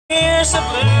Here's so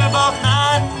blue both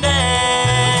night and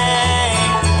day.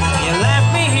 You left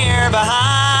me here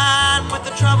behind with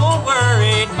a troubled,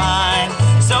 worried mind,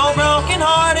 so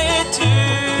broken-hearted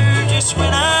too, just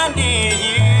when I needed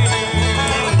you.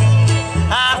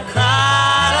 I've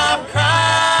cried, I've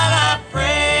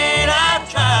prayed, I've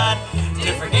tried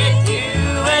to forget you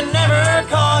and never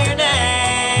call your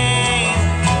name.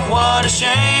 What a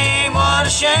shame,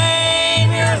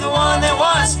 you're the one that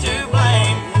was to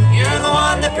blame. You're the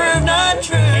one that proved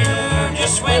untrue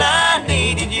just when I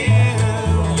needed you.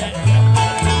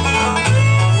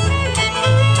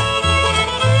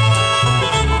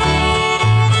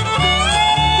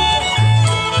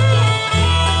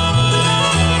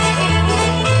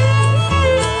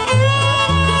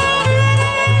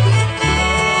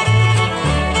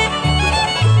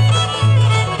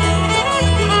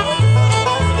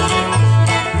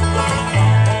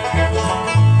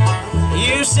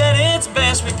 You said it's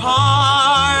best we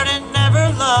part and never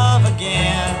love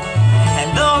again.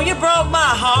 And though you broke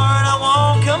my heart, I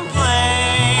won't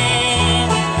complain.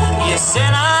 You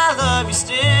said I love you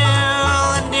still,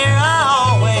 and dear, I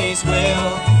always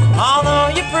will. Although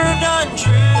you proved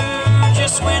untrue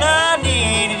just when I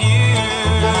needed you.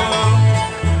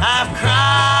 I've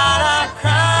cried, I've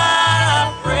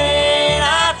prayed,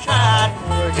 I've tried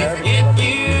to forget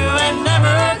you and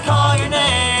never call your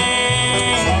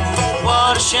name.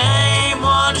 What a shame,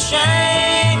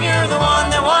 you're the one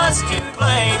that was to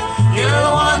blame. You're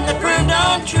the one that proved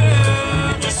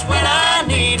untrue just when I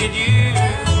needed you.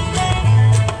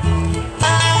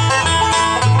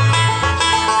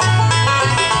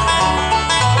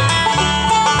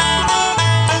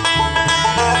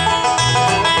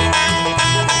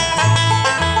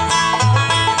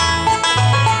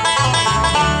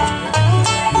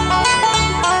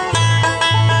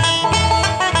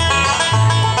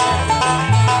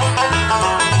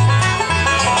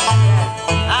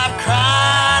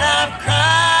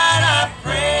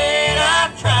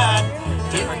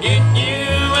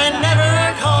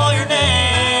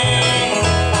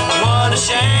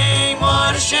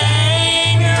 What a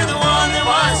shame, you're the one that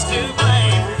was to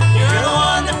blame. You're the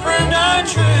one that proved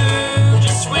untrue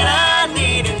just when I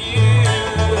needed you.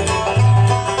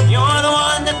 You're the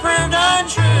one that proved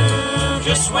untrue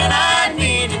just when I